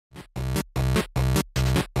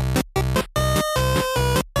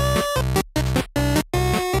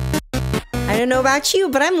don't know about you,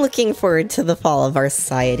 but I'm looking forward to the fall of our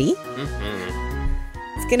society.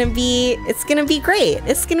 It's gonna be great.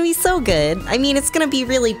 It's gonna be so good. I mean, it's gonna be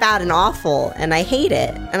really bad and awful, and I hate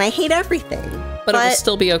it, and I hate everything. But it will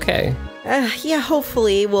still be okay. Yeah,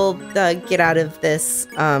 hopefully we'll get out of this,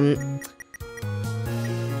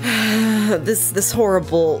 this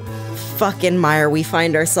horrible fucking mire we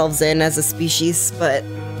find ourselves in as a species, but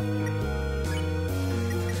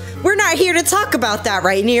we're not here to talk about that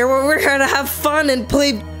right now. We're here to have fun and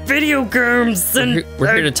play video games. And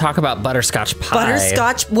we're here to talk about butterscotch pie.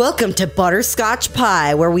 Welcome to Butterscotch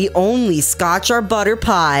Pie, where we only scotch our butter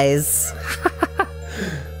pies.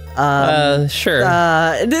 Sure.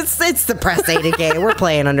 It's the press A to gay. We're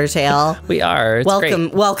playing Undertale. We are. It's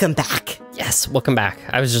great. Welcome back. Yes, welcome back.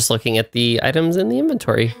 I was just looking at the items in the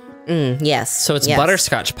inventory. Yes. So it's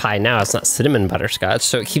butterscotch pie now. It's not cinnamon butterscotch,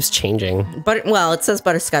 so it keeps changing. Well, it says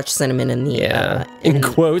butterscotch cinnamon in the in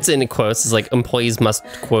quotes. It's like employees must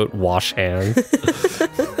quote wash hands.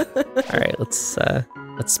 All right,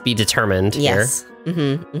 let's be determined here. Yes.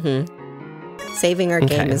 Saving our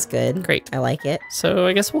game is good. Great. I like it. So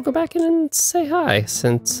I guess we'll go back in and say hi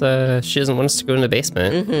since she doesn't want us to go in the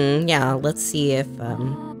basement. Yeah. Let's see if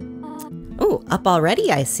Oh, up already,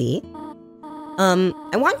 I see.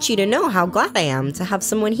 I want you to know how glad I am to have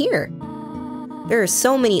someone here. There are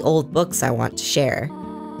so many old books I want to share.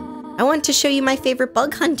 I want to show you my favorite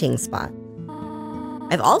bug hunting spot.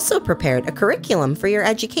 I've also prepared a curriculum for your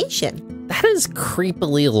education. That is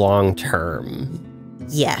creepily long term.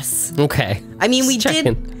 Yes. Okay. I mean, we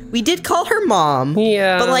did call her mom.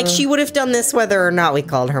 Yeah. But like she would have done this whether or not we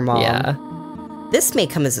called her mom. Yeah. This may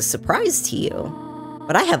come as a surprise to you,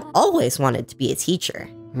 but I have always wanted to be a teacher.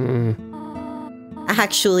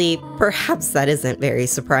 Actually, perhaps that isn't very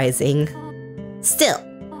surprising. Still,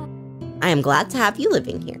 I am glad to have you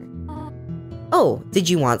living here. Oh, did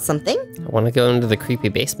you want something? I want to go into the creepy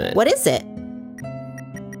basement. What is it?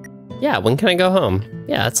 Yeah, when can I go home?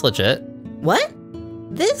 Yeah, that's legit. What?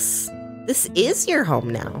 This is your home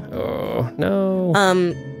now. Oh, no.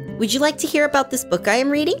 Would you like to hear about this book I am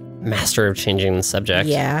reading? Master of changing the subject.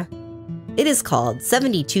 Yeah. It is called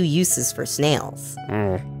 72 Uses for Snails.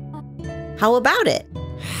 How about it?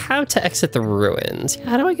 How to exit the ruins.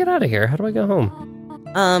 How do I get out of here? How do I go home?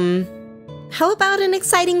 How about an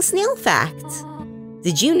exciting snail fact?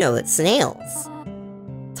 Did you know that snails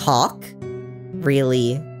talk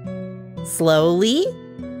really slowly?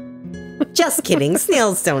 Just kidding,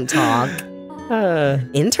 snails don't talk.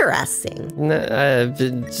 Interesting.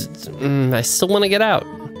 I still want to get out.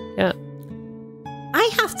 Yeah. I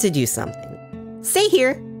have to do something. Stay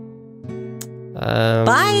here.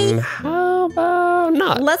 Bye. How about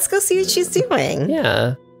not? Let's go see what she's doing.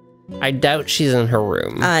 Yeah. I doubt she's in her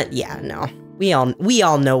room. Yeah, no. We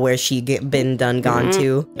all know where she gone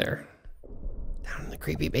to. There. Down in the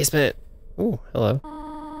creepy basement. Ooh, hello.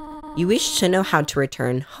 You wish to know how to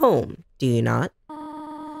return home, do you not?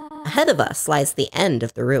 Ahead of us lies the end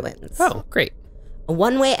of the ruins. Oh, great. A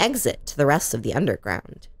one-way exit to the rest of the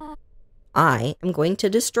underground. I am going to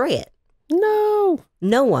destroy it. No.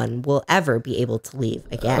 No one will ever be able to leave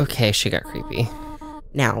again. Okay, she got creepy.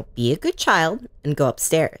 Now, be a good child and go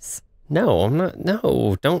upstairs. No, I'm not.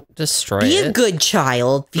 No, don't destroy it. Be a good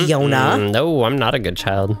child, Fiona. No, I'm not a good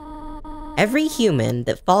child. Every human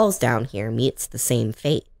that falls down here meets the same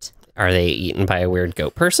fate. Are they eaten by a weird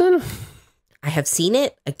goat person? I have seen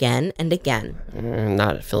it again and again.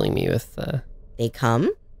 Not filling me with... They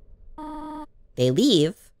come. They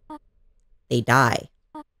leave. They die.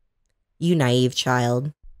 You naive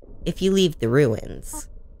child. If you leave the ruins,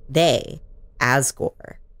 they,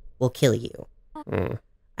 Asgore, will kill you.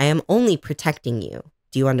 I am only protecting you.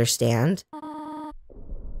 Do you understand?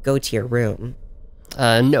 Go to your room.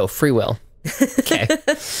 No, free will. Okay.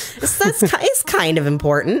 It's kind of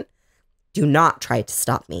important. Do not try to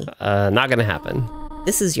stop me. Not gonna happen.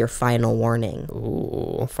 This is your final warning.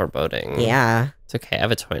 Ooh, foreboding. Yeah. It's okay, I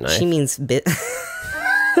have a toy knife. She means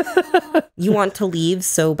You want to leave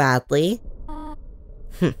so badly?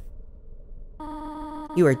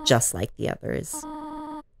 You are just like the others.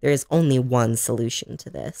 There is only one solution to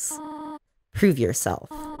this. Prove yourself.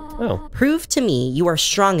 Oh. Prove to me you are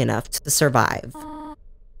strong enough to survive.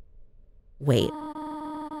 Wait.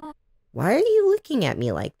 Why are you looking at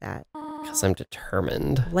me like that? Because I'm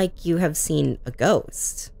determined. Like you have seen a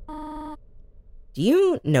ghost. Do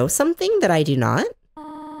you know something that I do not?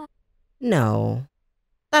 No.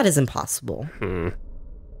 That is impossible.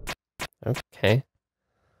 Okay.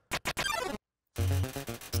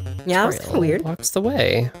 Yeah, that was kind of weird. Walks the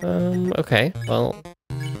way. Okay, well...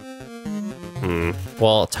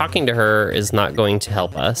 Well, talking to her is not going to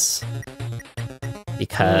help us.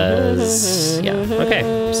 Because, yeah.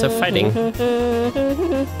 Okay, so fighting.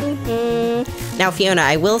 Now, Fiona,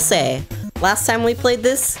 I will say, last time we played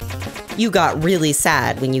this, you got really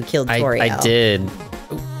sad when you killed Toriel. I did.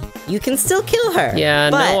 You can still kill her. Yeah,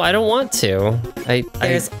 no, I don't want to.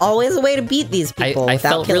 There's always a way to beat these people I without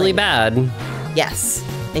felt killing really them. bad. Yes,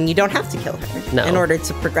 and you don't have to kill her No. in order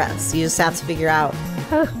to progress. You just have to figure out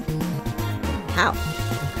how.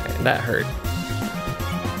 Okay, that hurt.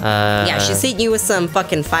 Yeah, she's hitting you with some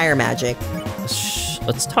fucking fire magic.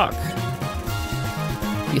 Let's talk.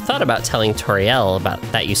 You thought about telling Toriel about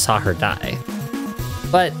that you saw her die.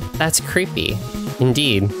 But that's creepy.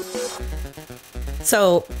 Indeed.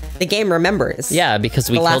 So, the game remembers. Yeah, because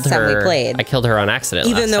we the killed last her. time we played. I killed her on accident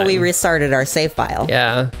Even last though time. we restarted our save file.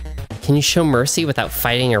 Yeah. Can you show mercy without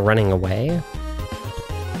fighting or running away?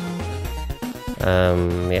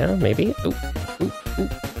 Yeah, maybe. Ooh, ooh, ooh.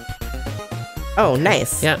 Oh,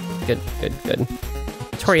 nice. Yeah, good.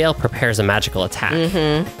 Toriel prepares a magical attack.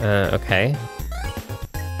 Okay.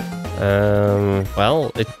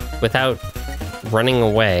 Well, without running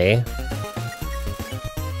away.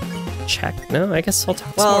 Check. No, I guess I'll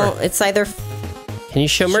talk some more. Well, it's either Can you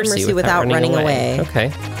show mercy without running away?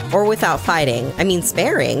 Okay. or without fighting. I mean,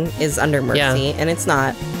 sparing is under mercy, Yeah. and it's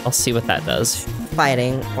not I'll see what that does.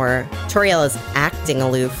 fighting, or Toriel is acting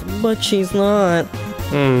aloof, but she's not.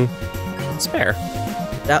 Spare.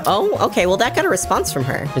 Oh, okay, well, that got a response from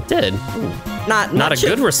her. It did. Not a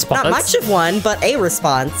good response. Not much of one, but a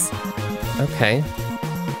response. Okay.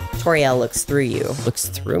 Toriel looks through you. Looks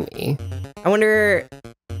through me. I wonder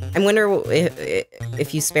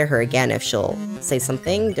if you spare her again, if she'll say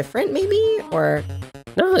something different, maybe? Or...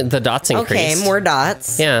 No, the dots increased. Okay, more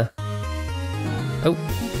dots. Yeah. Oh.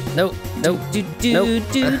 No. No. Nope.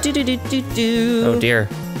 Oh, dear.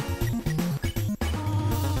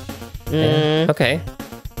 Yeah. Okay.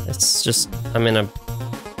 It's just... I'm in a...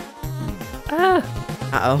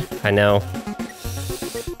 Uh-oh. I know.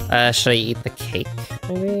 Should I eat the cake,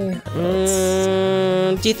 maybe?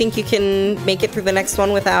 Do you think you can make it through the next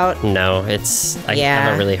one without... No, I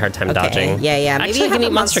have a really hard time dodging. Yeah. Maybe Actually, I can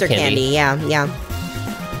have eat monster candy. Yeah.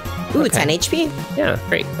 Ooh, Okay. 10 HP? Yeah,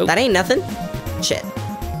 great. Oh. That ain't nothing. Shit.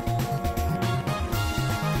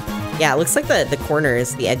 Yeah, it looks like the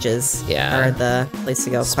corners, the edges are the place to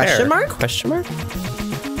go. Spare. Question mark? Question mark?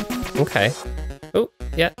 Okay. Oh,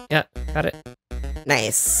 yeah, got it.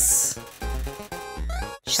 Nice.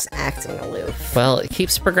 She's acting aloof. Well, it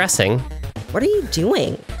keeps progressing. What are you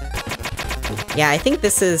doing? Yeah, I think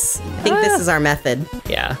this is our method.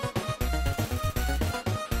 Yeah.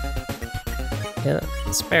 Yeah,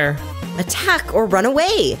 spare. Attack or run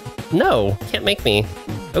away. No, can't make me.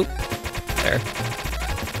 Oh, there.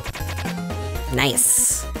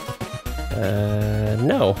 Nice.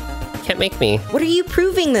 No, can't make me. What are you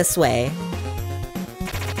proving this way?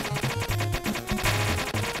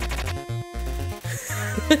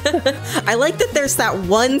 I like that there's that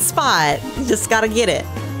one spot. You just gotta get it.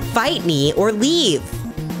 Fight me or leave.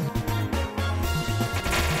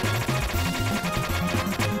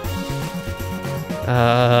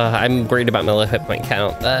 I'm worried about my hit point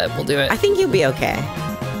count. We'll do it. I think you'll be okay.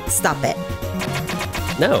 Stop it.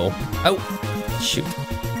 No. Oh, shoot.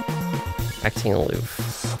 Acting aloof.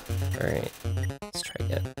 All right, let's try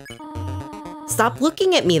again. Stop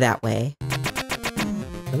looking at me that way.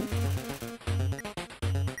 Oh.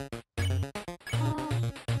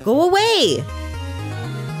 Go away.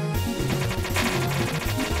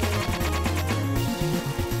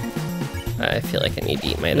 I feel like I need to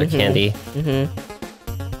eat my other candy.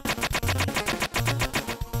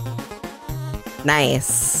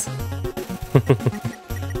 Nice.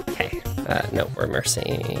 Okay. No, we're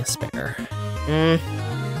mercy spare.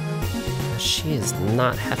 She is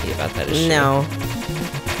not happy about that, is she? No.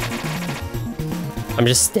 I'm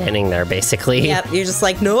just standing there, basically. Yep, you're just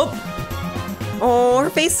like, nope. Oh, her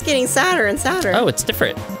face is getting sadder and sadder. Oh, it's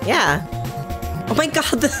different. Yeah. Oh my god,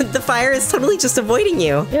 the fire is totally just avoiding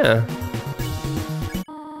you. Yeah.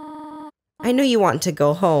 I know you want to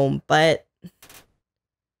go home, but...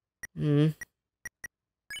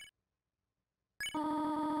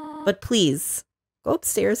 But please, go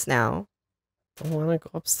upstairs now. I don't want to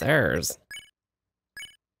go upstairs.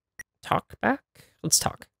 Talk back? Let's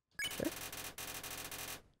talk.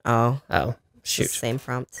 Oh. Oh, It's the shoot. same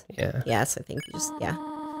prompt. Yeah. Yes, I think you just, yeah.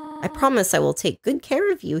 I promise I will take good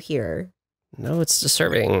care of you here. No, it's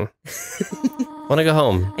disturbing. Want to go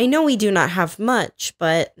home. I know we do not have much,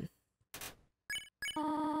 but...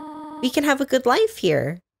 we can have a good life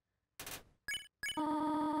here.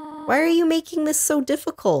 Why are you making this so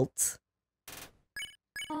difficult?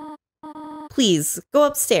 Please, go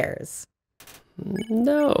upstairs.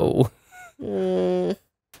 No. Ooh,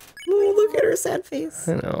 look at her sad face.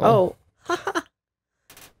 I know. Oh.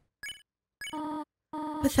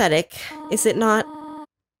 Pathetic, is it not?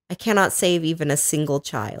 I cannot save even a single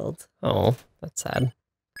child. Oh, that's sad.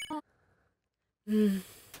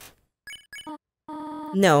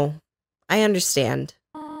 No, I understand.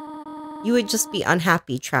 You would just be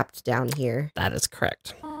unhappy trapped down here. That is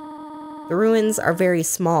correct. The ruins are very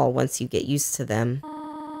small once you get used to them.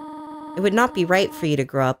 It would not be right for you to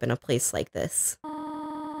grow up in a place like this.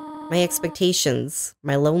 My expectations,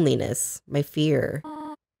 my loneliness, my fear.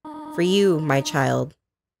 For you, my child,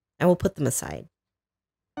 I will put them aside.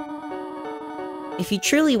 If you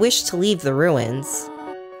truly wish to leave the ruins,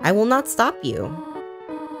 I will not stop you.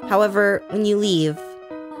 However, when you leave,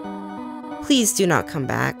 please do not come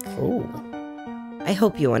back. Oh. I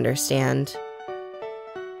hope you understand.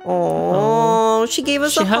 Oh, she gave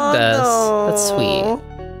us a hug. She hugged us. That's sweet.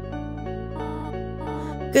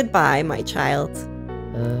 Goodbye, my child.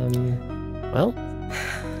 Well,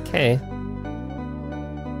 okay.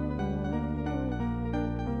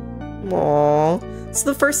 Aww. So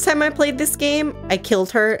the first time I played this game, I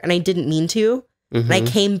killed her and I didn't mean to. And I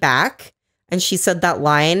came back and she said that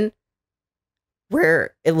line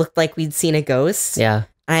where it looked like we'd seen a ghost. Yeah.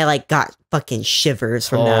 And I like got fucking shivers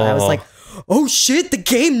from that. I was like, oh shit, the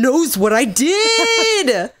game knows what I did.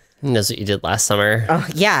 It knows what you did last summer.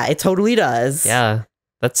 Yeah, it totally does. Yeah.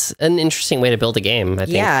 That's an interesting way to build a game, I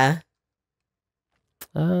think. Yeah.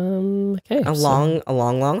 Okay. A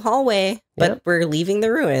long hallway, but Yep. we're leaving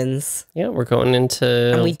the ruins. Yeah, we're going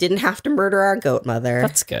into... And we didn't have to murder our goat mother.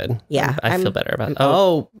 That's good. Yeah. I feel better about it.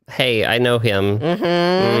 Oh. Hey, I know him.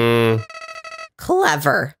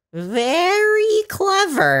 Clever. Very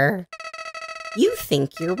clever. You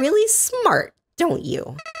think you're really smart, don't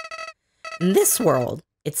you? In this world,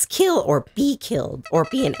 it's kill or be killed, or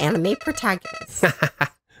be an anime protagonist.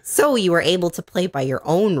 So you were able to play by your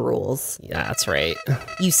own rules. Yeah, that's right.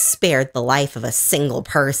 You spared the life of a single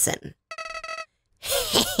person.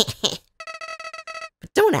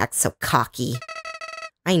 But don't act so cocky.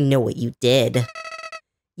 I know what you did.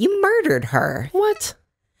 You murdered her. What?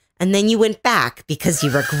 And then you went back because you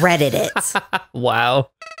regretted it. Wow.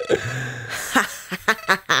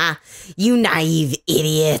 You naive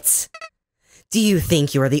idiot. Do you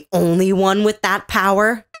think you're the only one with that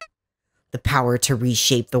power? The power to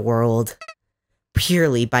reshape the world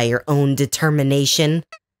purely by your own determination?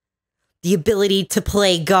 The ability to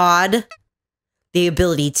play God? The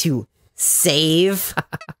ability to save?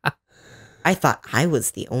 I thought I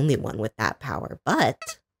was the only one with that power,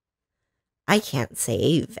 but I can't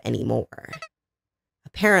save anymore.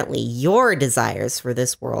 Apparently, your desires for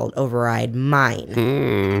this world override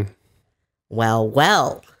mine. Well,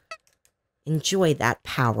 well. Enjoy that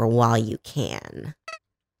power while you can.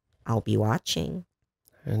 I'll be watching.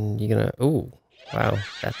 And you're gonna... Oh, wow.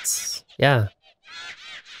 That's... Yeah.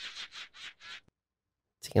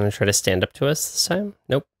 Is he gonna try to stand up to us this time?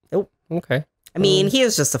 Nope. Nope. Okay. I mean, he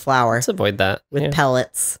is just a flower. Let's avoid that. With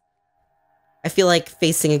pellets. I feel like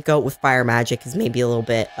facing a goat with fire magic is maybe a little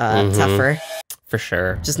bit tougher. For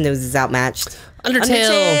sure. Just knows he's outmatched.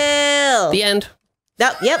 Undertale! The end.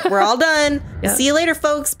 Yep, we're all done. Yeah. See you later,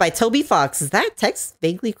 folks, by Toby Fox. Is that text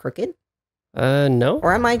vaguely crooked? No.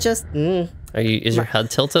 Or am I just... Is your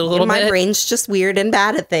head tilted a little bit? My brain's just weird and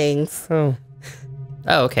bad at things. Oh,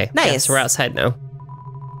 okay. Nice. Yeah, so we're outside now.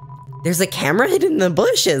 There's a camera hidden in the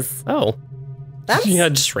bushes. Oh. That's... Yeah,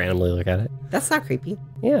 just randomly look at it. That's not creepy.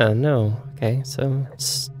 Yeah, no. Okay, so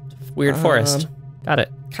it's weird forest. Got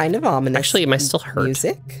it. Kind of ominous. Actually, am I still hurt?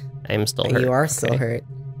 Music? I am still hurt. You are still hurt.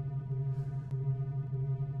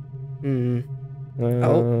 Yeah,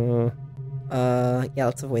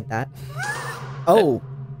 let's avoid that. Oh.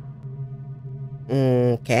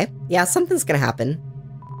 Okay. Yeah, something's gonna happen.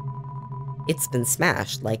 It's been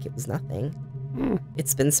smashed like it was nothing.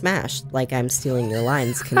 It's been smashed like I'm stealing your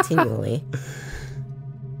lines continually.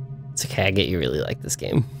 It's okay, I get you really like this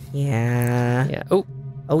game. Yeah. Yeah. Oh.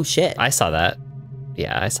 Oh, shit. I saw that.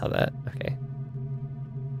 Yeah, I saw that. Okay.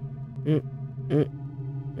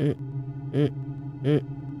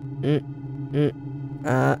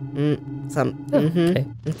 Okay.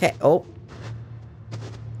 Okay. Oh.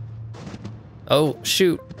 Oh,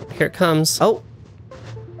 shoot. Here it comes. Oh.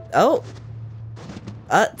 Oh.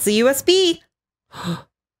 It's a USB.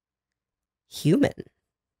 Human.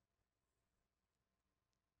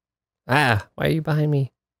 Ah, why are you behind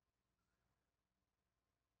me?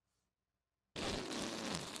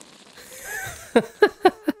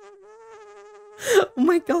 Oh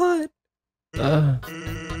my god.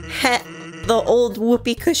 The old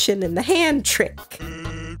whoopee cushion and the hand trick.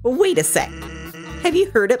 Wait a sec. Have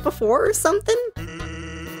you heard it before or something?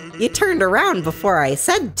 You turned around before I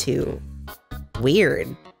said to. Weird.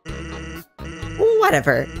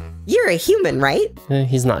 Whatever. You're a human, right?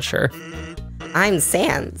 He's not sure. I'm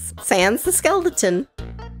Sans. Sans the Skeleton.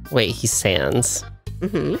 Wait, he's Sans.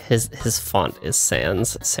 Mm-hmm. His font is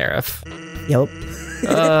sans serif. Yup.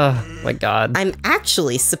 Oh my god. I'm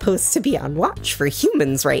actually supposed to be on watch for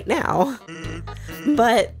humans right now.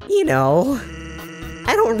 But, you know,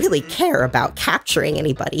 I don't really care about capturing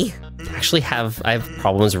anybody. I have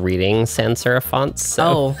problems reading sans serif fonts. So.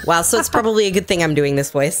 Oh, wow, so it's probably a good thing I'm doing this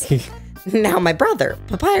voice. Now my brother,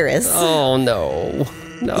 Papyrus. Oh no.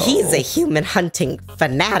 No. He's a human hunting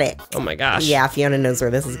fanatic. Oh my gosh. Yeah, Fiona knows where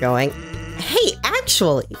this is going. Hey,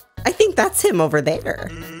 actually, I think that's him over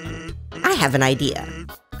there. I have an idea.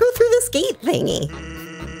 Go through this gate thingy.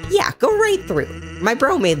 Yeah, go right through. My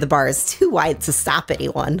bro made the bars too wide to stop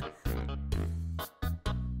anyone.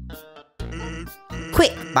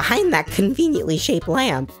 Quick, behind that conveniently shaped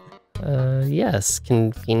lamp. Yes,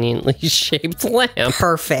 conveniently shaped lamp.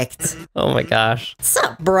 Perfect. Oh my gosh.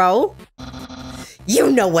 Sup, bro? You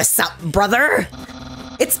know what's up, brother.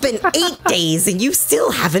 It's been 8 days and you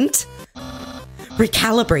still haven't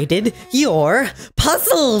recalibrated your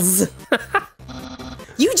puzzles.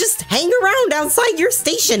 You just hang around outside your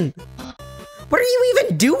station. What are you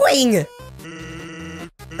even doing?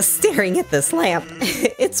 Staring at this lamp.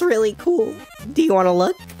 It's really cool. Do you want to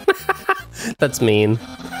look? That's mean.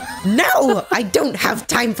 No, I don't have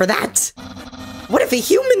time for that. What if a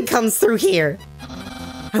human comes through here?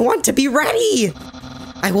 I want to be ready.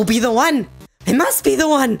 I will be the one. I must be the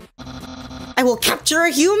one. I will capture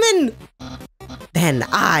a human. Then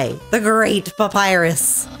I, the great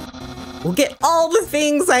Papyrus, will get all the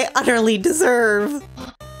things I utterly deserve.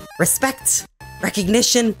 Respect,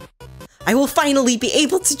 recognition. I will finally be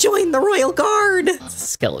able to join the Royal Guard. It's a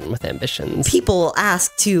skeleton with ambitions. People will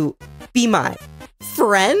ask to be my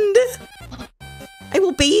friend. I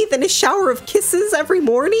will bathe in a shower of kisses every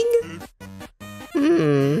morning.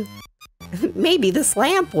 Maybe this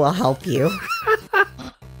lamp will help you.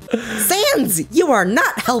 Sans, you are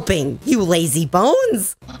not helping, you lazy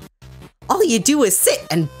bones. All you do is sit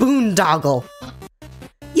and boondoggle.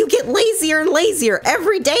 You get lazier and lazier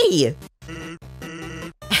every day.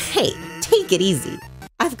 Hey, take it easy.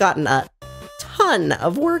 I've gotten a ton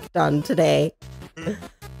of work done today.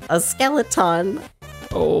 A skeleton.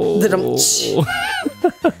 Oh.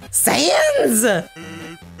 Sans!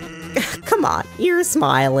 Come on, you're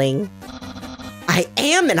smiling. I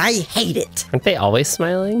am, and I hate it. Aren't they always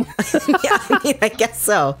smiling? Yeah, I mean, I guess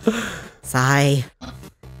so. Sigh.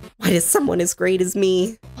 Why does someone as great as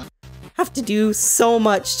me have to do so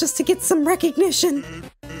much just to get some recognition?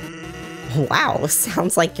 Wow,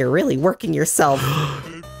 sounds like you're really working yourself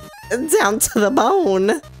down to the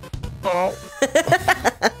bone. Oh.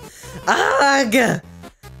 Ugh!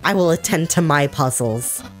 I will attend to my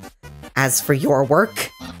puzzles. As for your work,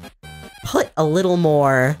 put a little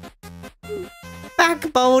more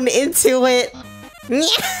backbone into it.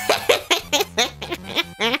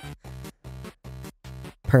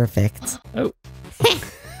 Perfect. Oh.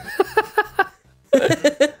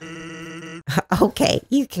 Okay,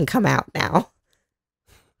 you can come out now.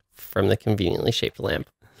 From the conveniently shaped lamp.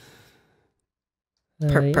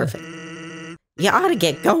 Yeah. Perfect. You ought to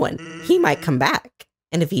get going. He might come back.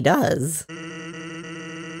 And if he does,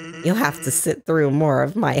 you'll have to sit through more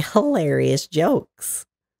of my hilarious jokes.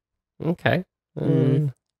 Okay.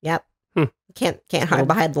 Yep. Can't hide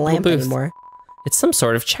behind the lamp anymore. It's some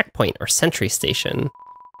sort of checkpoint or sentry station.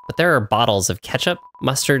 But there are bottles of ketchup,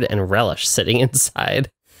 mustard, and relish sitting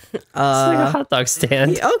inside. It's like a hot dog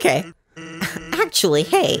stand. Okay. Actually,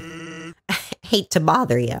 hey, hate to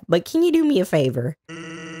bother you, but can you do me a favor?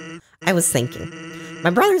 I was thinking, my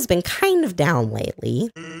brother's been kind of down lately.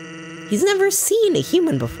 He's never seen a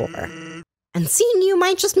human before, and seeing you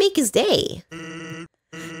might just make his day.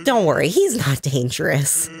 Don't worry, he's not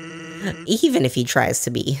dangerous, even if he tries to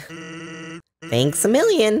be. Thanks a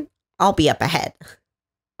million. I'll be up ahead.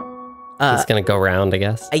 He's gonna go around, I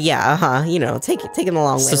guess. Yeah, you know, take him a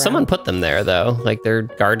long way. So someone put them there, though. Like, they're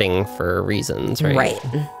guarding for reasons, right? Right.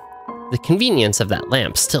 The convenience of that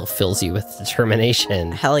lamp still fills you with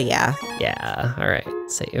determination. Hell yeah. Yeah, all right,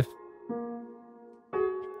 save.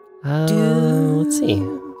 Let's see.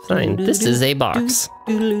 Fine, this is a box.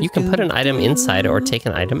 You can put an item inside or take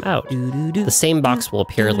an item out. The same box will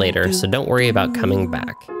appear later, so don't worry about coming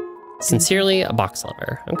back. Sincerely, a box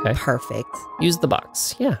lover. Okay. Perfect. Use the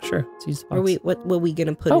box. Yeah, sure. Let's use the box. What were we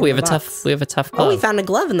gonna put? Oh, in we have the a box? tough glove. Oh, we found a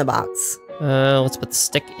glove in the box. Let's put the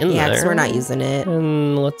stick in there. Yeah, because we're not using it.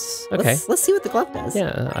 And let's okay. Let's see what the glove does.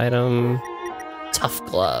 Yeah, item, tough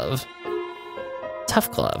glove. Tough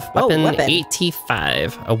glove. Oh, Weapon weapon.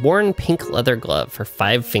 AT5. A worn pink leather glove for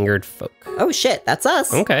 5-fingered folk. Oh shit, that's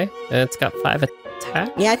us. Okay. It's got 5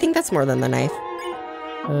 attack. Yeah, I think that's more than the knife.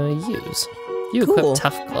 Use. You Cool. equip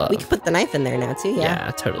tough glove. We could put the knife in there now too, yeah.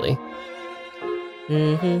 Yeah, totally.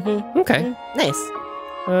 Mm-hmm. Okay. Nice.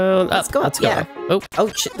 Let's go up, Let's go yeah. up. Oh. Oh,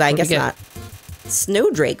 shit, I guess get? not.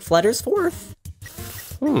 Snowdrake flutters forth.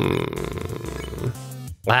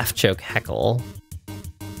 Laugh, choke, heckle.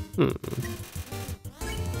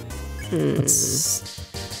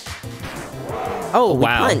 Oh, we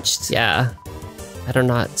Wow. punched. Yeah. Better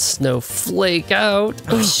not snowflake out.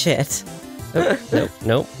 Oh, shit.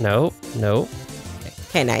 Nope.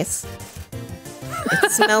 Okay, nice.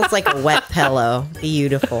 It smells like a wet pillow.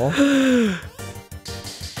 Beautiful.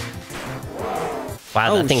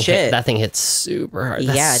 Wow, Oh, shit. that thing hits super hard.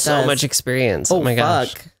 That's Yeah, it so does. much experience. Oh, Oh my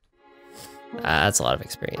gosh. fuck. That's a lot of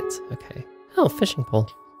experience. Okay. Oh, fishing pole.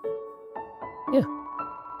 Yeah.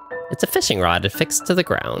 It's a fishing rod affixed to the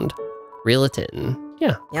ground. Reel it in.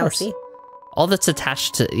 Yeah, of Yeah, let's course. see. All that's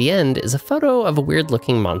attached to the end is a photo of a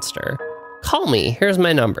weird-looking monster. Call me. Here's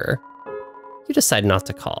my number. You decide not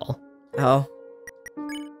to call. Oh.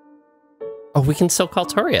 Oh, we can still call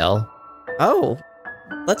Toriel. Oh.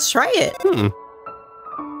 Let's try it.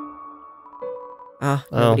 Oh,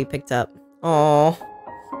 nobody picked up. Oh.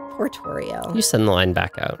 Poor Toriel. You send the line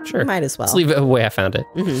back out. Sure. Might as well. Let's leave it the way I found it.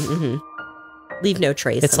 Leave no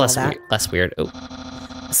trace. It's and all less that. weird. Less weird. Oh.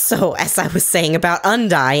 So, as I was saying about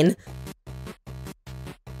Undyne.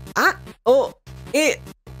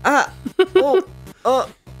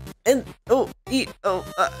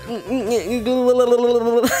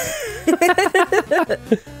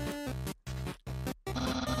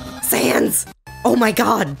 Sans! Oh my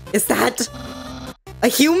god, is that a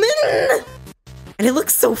human? And it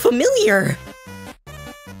looks so familiar.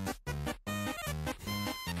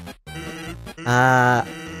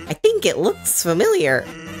 I think it looks familiar.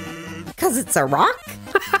 Because it's a rock?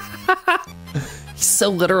 He's so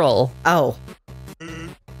literal. Oh.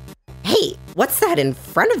 Hey, what's that in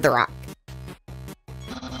front of the rock?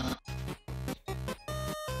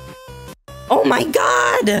 Oh my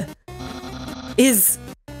god! Is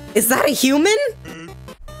that a human?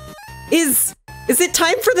 Is it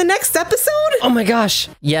time for the next episode? Oh my gosh.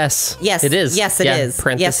 Yes. Yes. It is. Yes, it is.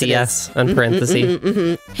 Parenthesis, Yes, it is.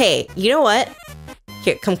 Unparenthesis. Hey, you know what?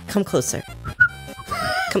 Here, come closer.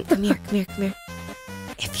 Come here.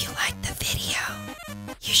 If you